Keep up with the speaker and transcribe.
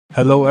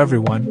Hello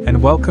everyone,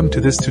 and welcome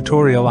to this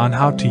tutorial on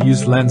how to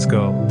use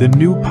LensGo, the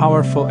new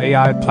powerful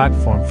AI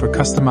platform for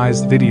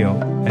customized video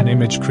and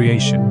image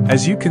creation.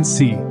 As you can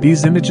see,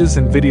 these images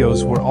and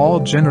videos were all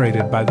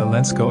generated by the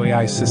LensGo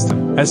AI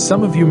system. As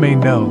some of you may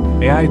know,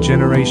 AI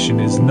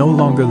generation is no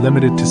longer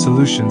limited to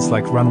solutions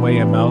like Runway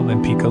ML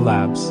and Pika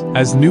Labs,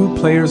 as new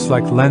players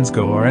like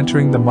LensGo are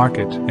entering the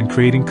market and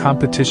creating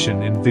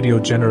competition in video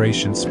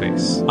generation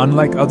space.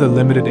 Unlike other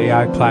limited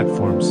AI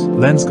platforms,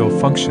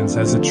 LensGo functions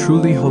as a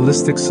truly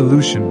holistic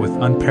solution with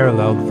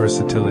unparalleled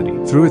versatility.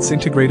 Through its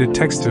integrated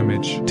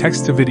text-to-image,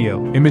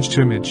 text-to-video,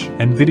 image-to-image,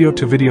 and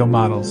video-to-video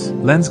models,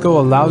 LensGo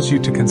allows you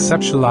to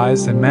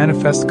conceptualize and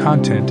manifest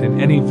content in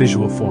any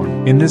visual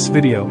form. In this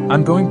video,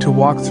 I'm going to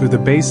walk through the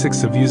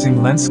basics of using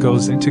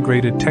LensGo's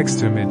integrated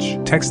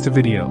text-to-image,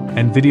 text-to-video,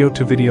 and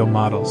video-to-video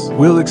models.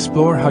 We'll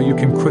explore how you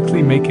can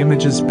quickly make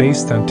images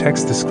based on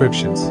text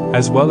descriptions,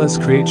 as well as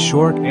create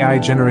short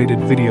AI-generated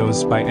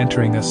videos by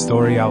entering a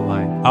story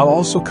outline. I'll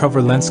also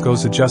cover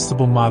LensGo's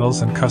adjustable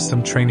models and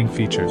custom training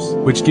features,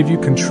 which give you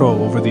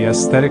control over the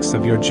aesthetics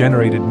of your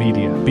generated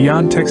media.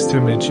 Beyond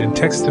text-to-image and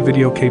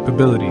text-to-video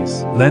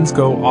capabilities,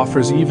 LensGo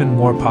offers even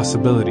more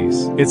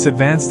possibilities. Its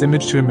advanced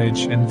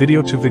image-to-image and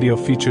video-to-video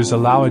features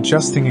allow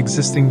adjusting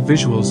existing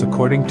visuals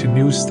according to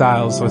new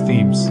styles or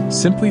themes.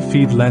 Simply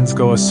feed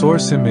LensGo a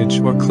source image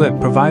or clip,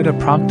 provide a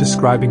prompt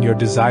describing your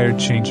desired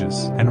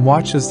changes, and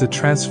watch as the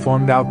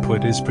transformed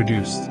output is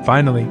produced.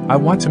 Finally, I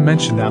want to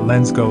mention that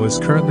LensGo is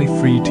currently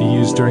free to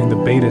use during the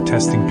beta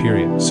testing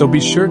period, so be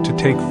sure to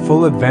take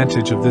full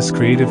advantage of this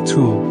creative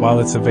tool while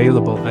it's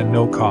available at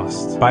no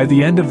cost. By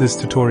the end of this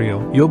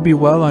tutorial, you'll be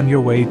well on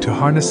your way to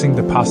harnessing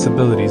the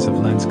possibilities of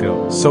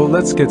LensGo. So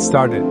let's get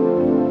started.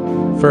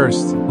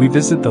 First, we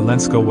visit the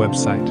LensGo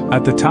website.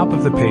 At the top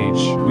of the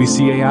page, we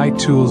see AI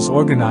tools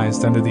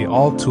organized under the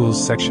All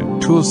Tools section.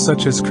 Tools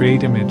such as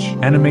Create Image,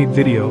 Animate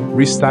Video,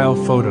 Restyle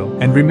Photo,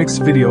 and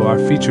Remix Video are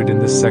featured in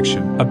this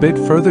section. A bit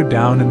further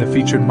down in the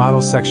Featured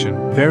Model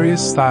section,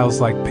 various styles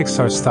like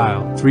Pixar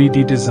style,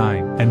 3D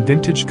design, and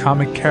vintage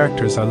comic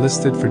characters are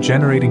listed for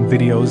generating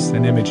videos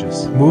and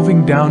images.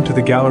 Moving down to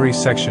the Gallery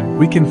section,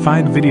 we can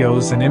find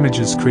videos and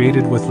images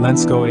created with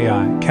LensGo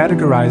AI,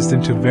 categorized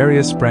into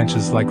various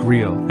branches like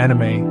Real,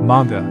 Anime,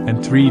 Manga, and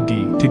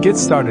 3D. To get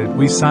started,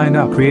 we sign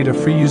up, create a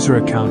free user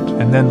account,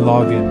 and then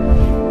log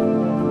in.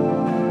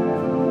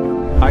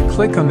 I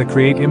click on the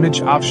Create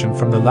Image option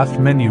from the left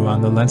menu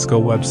on the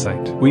LensGo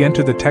website. We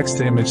enter the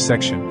Text-to-Image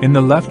section. In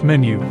the left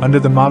menu, under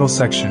the Model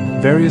section,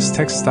 various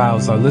text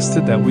styles are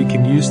listed that we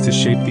can use to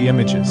shape the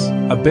images.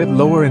 A bit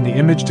lower in the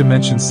Image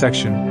Dimensions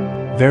section,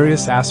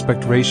 various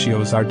aspect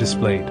ratios are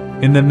displayed.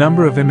 In the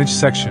Number of Image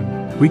section,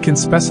 we can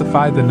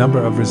specify the number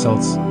of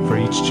results for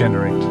each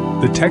generate.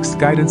 The Text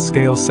Guidance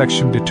Scale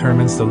section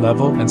determines the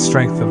level and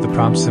strength of the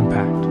prompt's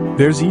impact.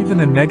 There's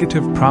even a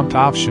negative prompt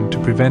option to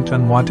prevent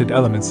unwanted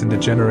elements in the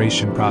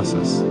generation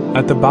process.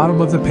 At the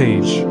bottom of the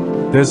page,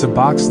 there's a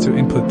box to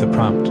input the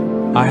prompt.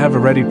 I have a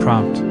ready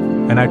prompt,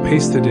 and I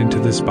paste it into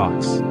this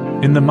box.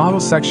 In the Model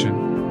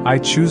section, I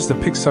choose the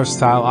Pixar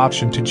Style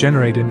option to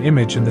generate an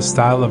image in the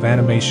style of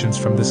animations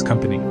from this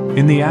company.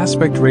 In the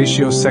Aspect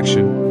Ratio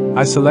section,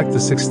 I select the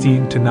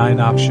 16:9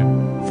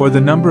 option. For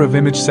the Number of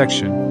Image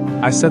section,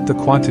 I set the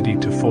quantity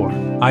to 4.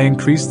 I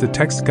increase the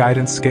Text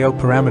Guidance Scale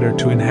parameter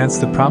to enhance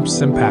the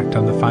prompt's impact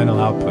on the final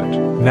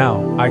output.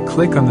 Now, I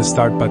click on the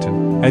Start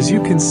button. As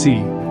you can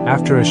see,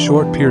 after a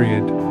short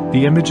period,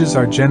 the images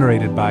are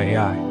generated by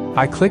AI.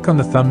 I click on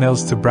the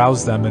thumbnails to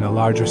browse them in a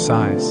larger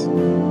size.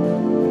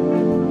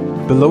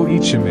 Below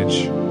each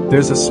image,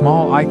 there's a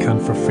small icon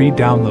for free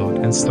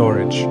download and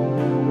storage.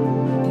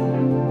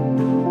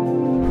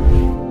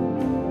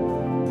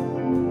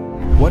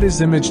 What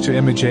is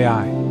Image-to-Image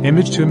AI?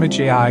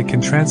 Image-to-Image AI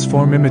can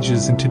transform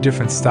images into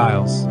different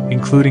styles,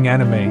 including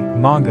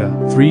anime, manga,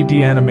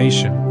 3D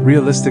animation,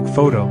 realistic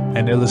photo,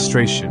 and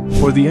illustration.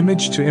 For the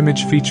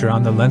Image-to-Image feature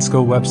on the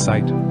LensGo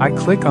website, I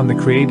click on the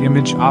Create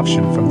Image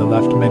option from the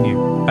left menu.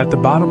 At the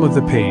bottom of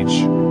the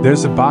page,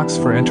 there's a box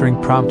for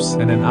entering prompts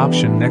and an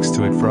option next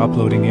to it for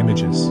uploading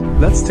images.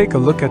 Let's take a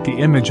look at the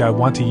image I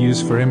want to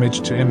use for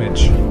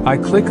Image-to-Image. I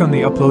click on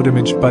the Upload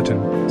Image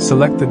button,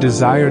 select the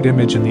desired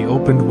image in the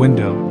opened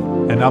window,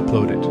 and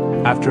upload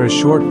it. After a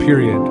short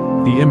period,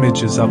 the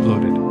image is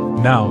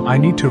uploaded. Now, I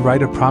need to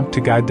write a prompt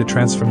to guide the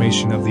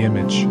transformation of the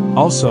image.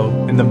 Also,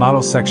 in the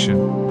Model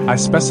section, I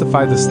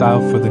specify the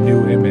style for the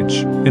new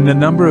image. In the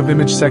Number of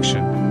Image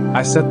section,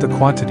 I set the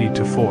quantity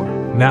to 4.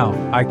 Now,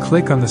 I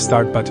click on the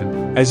Start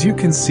button. As you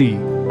can see,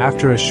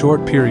 after a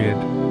short period,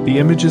 the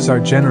images are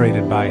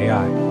generated by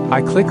AI.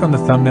 I click on the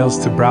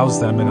thumbnails to browse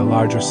them in a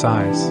larger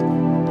size.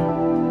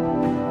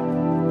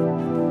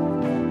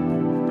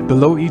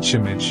 Below each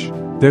image,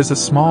 there's a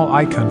small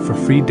icon for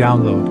free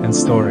download and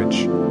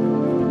storage.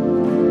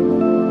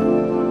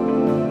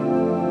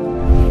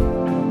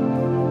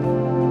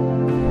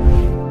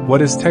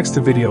 What is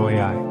Text-to-Video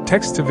AI?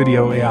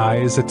 Text-to-Video AI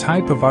is a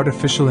type of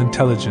artificial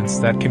intelligence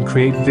that can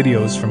create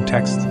videos from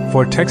text.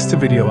 For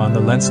text-to-video on the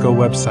LensGo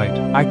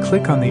website, I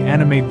click on the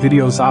Animate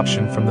Videos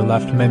option from the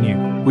left menu.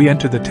 we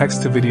enter the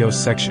text-to-video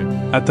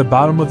section. At the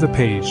bottom of the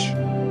page,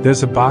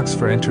 there's a box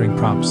for entering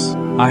prompts.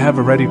 I have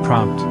a ready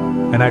prompt,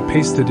 and I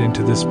paste it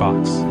into this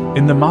box.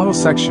 In the model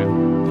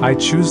section, I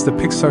choose the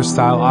Pixar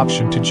style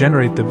option to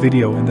generate the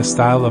video in the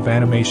style of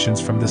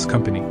animations from this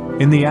company.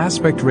 In the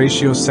aspect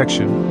ratio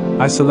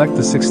section, I select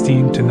the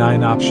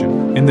 16:9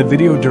 option. In the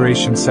video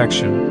duration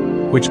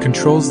section, which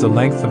controls the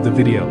length of the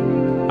video,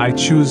 I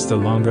choose the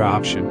longer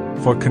option.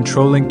 For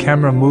controlling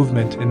camera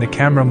movement in the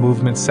camera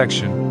movement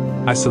section,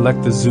 I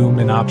select the zoom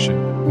in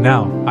option.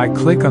 Now, I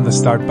click on the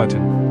start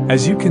button.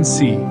 As you can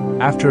see,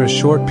 after a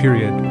short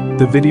period,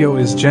 the video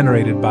is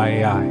generated by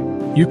AI.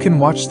 You can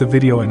watch the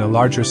video in a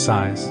larger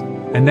size,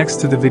 and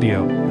next to the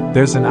video,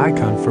 there's an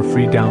icon for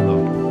free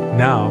download.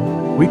 Now,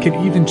 we can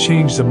even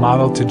change the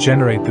model to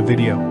generate the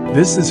video.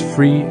 This is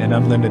free and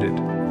unlimited.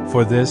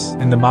 For this,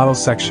 in the model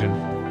section,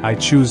 I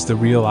choose the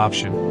real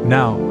option.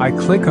 Now, I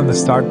click on the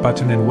start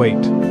button and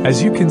wait.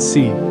 As you can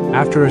see,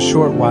 after a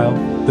short while,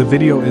 the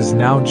video is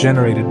now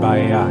generated by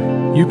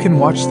AI. You can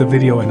watch the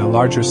video in a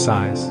larger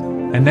size,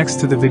 and next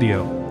to the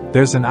video,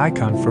 there's an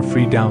icon for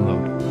free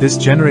download. This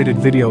generated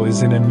video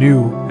is in a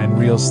new and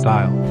real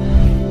style.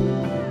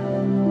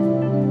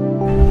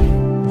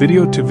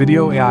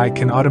 Video-to-video AI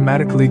can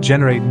automatically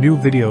generate new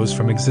videos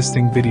from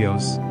existing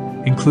videos,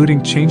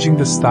 including changing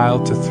the style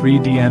to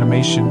 3D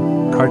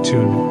animation,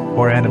 cartoon,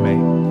 or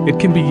anime. It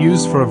can be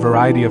used for a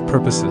variety of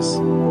purposes,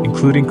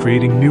 including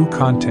creating new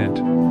content,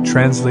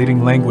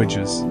 translating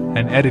languages,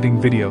 and editing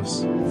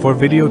videos. For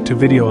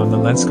video-to-video on the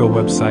LensGo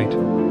website,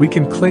 we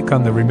can click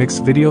on the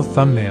Remix Video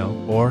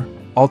thumbnail or,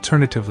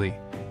 alternatively,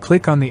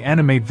 click on the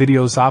Animate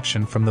Videos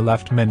option from the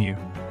left menu.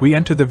 We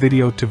enter the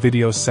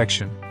Video-to-Video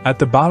section. At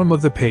the bottom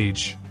of the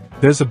page,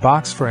 there's a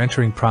box for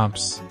entering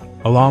prompts,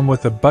 along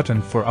with a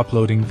button for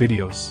uploading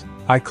videos.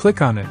 I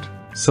click on it,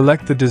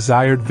 select the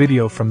desired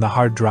video from the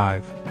hard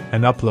drive,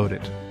 and upload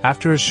it.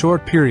 After a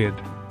short period,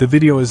 the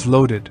video is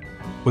loaded,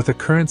 with a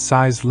current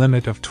size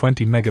limit of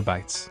 20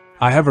 megabytes.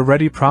 I have a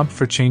ready prompt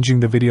for changing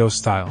the video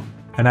style,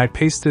 and I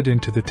paste it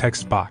into the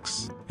text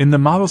box. In the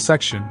model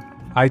section,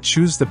 I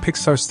choose the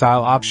Pixar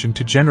style option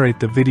to generate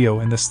the video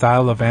in the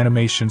style of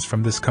animations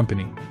from this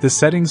company. The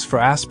settings for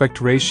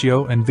aspect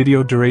ratio and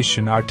video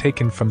duration are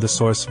taken from the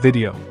source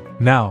video.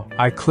 Now,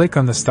 I click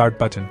on the start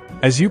button.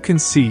 As you can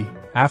see,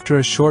 after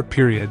a short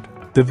period,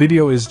 the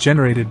video is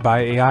generated by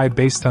AI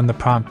based on the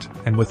prompt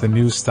and with a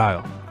new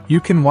style. You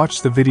can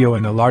watch the video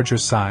in a larger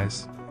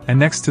size, and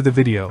next to the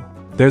video,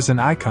 there's an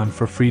icon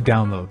for free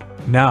download.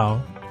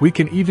 Now, we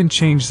can even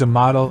change the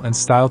model and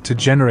style to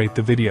generate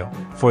the video.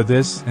 For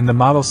this, in the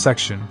model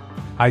section,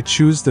 I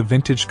choose the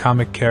vintage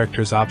comic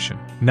characters option.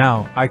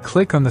 Now, I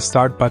click on the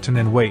start button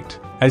and wait.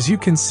 As you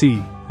can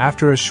see,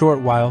 after a short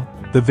while,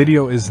 the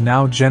video is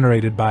now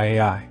generated by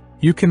AI.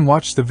 You can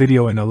watch the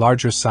video in a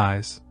larger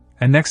size,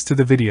 and next to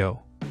the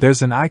video,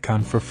 there's an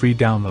icon for free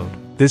download.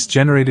 This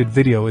generated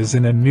video is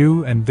in a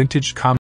new and vintage comic